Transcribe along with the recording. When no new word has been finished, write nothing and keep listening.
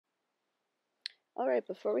Alright,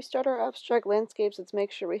 before we start our abstract landscapes, let's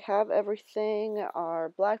make sure we have everything. Our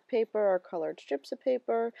black paper, our colored strips of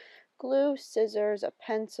paper, glue, scissors, a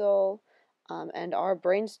pencil, and our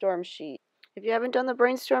brainstorm sheet. If you haven't done the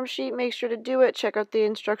brainstorm sheet, make sure to do it. Check out the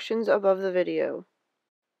instructions above the video.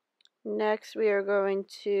 Next, we are going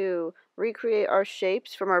to recreate our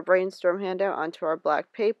shapes from our brainstorm handout onto our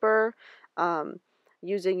black paper.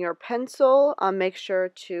 Using your pencil, make sure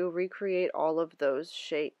to recreate all of those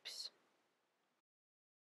shapes.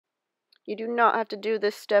 You do not have to do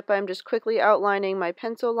this step. I'm just quickly outlining my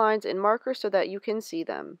pencil lines in marker so that you can see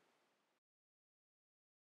them.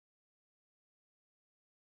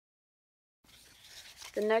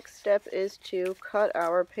 The next step is to cut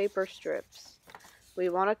our paper strips. We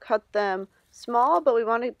want to cut them small, but we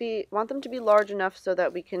want them to be large enough so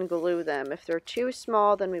that we can glue them. If they're too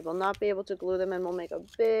small, then we will not be able to glue them and we'll make a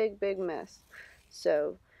big mess.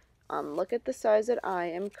 So look at the size that I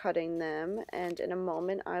am cutting them, and in a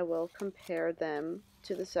moment I will compare them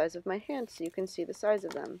to the size of my hand so you can see the size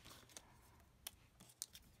of them.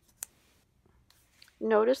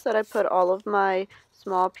 Notice that I put all of my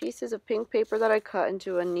small pieces of pink paper that I cut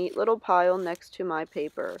into a neat little pile next to my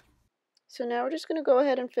paper. So now we're just going to go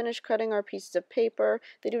ahead and finish cutting our pieces of paper.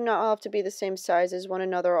 They do not all have to be the same size as one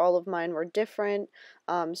another. All of mine were different.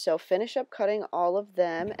 So finish up cutting all of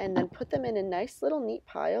them and then put them in a nice little neat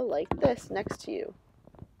pile like this next to you.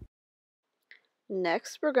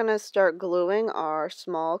 Next, we're going to start gluing our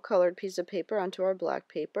small colored piece of paper onto our black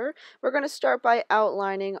paper. We're going to start by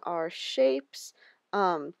outlining our shapes.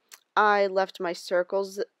 I left my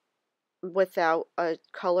circles without a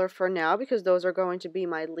color for now because those are going to be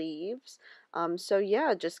my leaves. So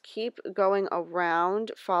yeah, just keep going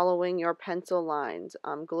around following your pencil lines,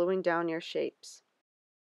 gluing down your shapes.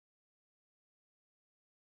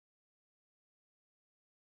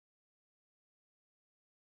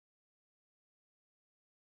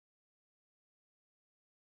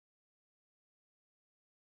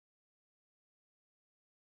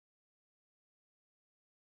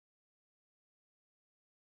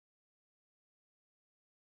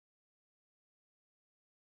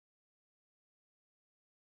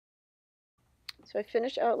 So I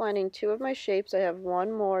finished outlining two of my shapes. I have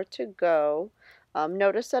one more to go.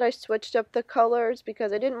 Notice that I switched up the colors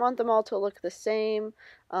because I didn't want them all to look the same.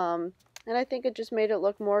 And I think it just made it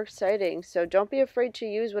look more exciting. So don't be afraid to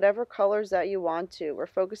use whatever colors that you want to. We're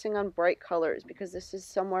focusing on bright colors because this is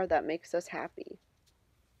somewhere that makes us happy.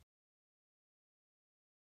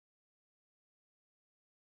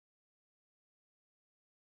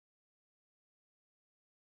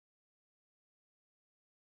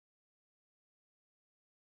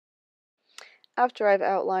 After I've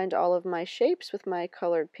outlined all of my shapes with my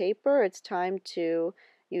colored paper, it's time to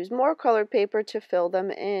use more colored paper to fill them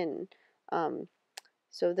in.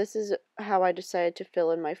 So this is how I decided to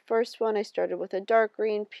fill in my first one. I started with a dark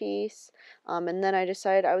green piece, and then I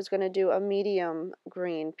decided I was going to do a medium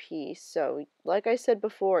green piece. So like I said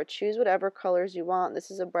before, choose whatever colors you want. This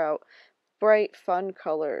is about bright, fun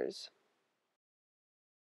colors.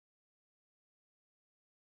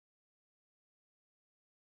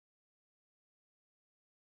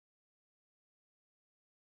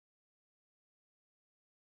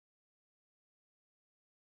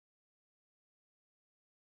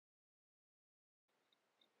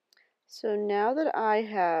 So now that I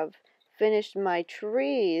have finished my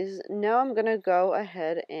trees, now I'm going to go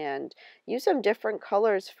ahead and use some different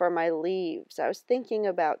colors for my leaves. I was thinking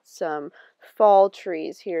about some fall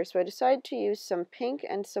trees here, so I decided to use some pink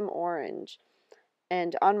and some orange.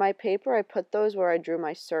 And on my paper, I put those where I drew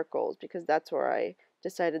my circles because that's where I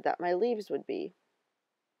decided that my leaves would be.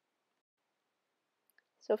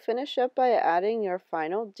 So finish up by adding your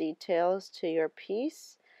final details to your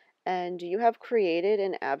piece, and you have created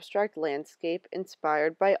an abstract landscape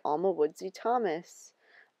inspired by Alma Woodsy Thomas.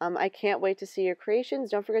 I can't wait to see your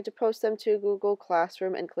creations. Don't forget to post them to Google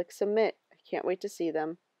Classroom and click submit. I can't wait to see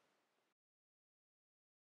them.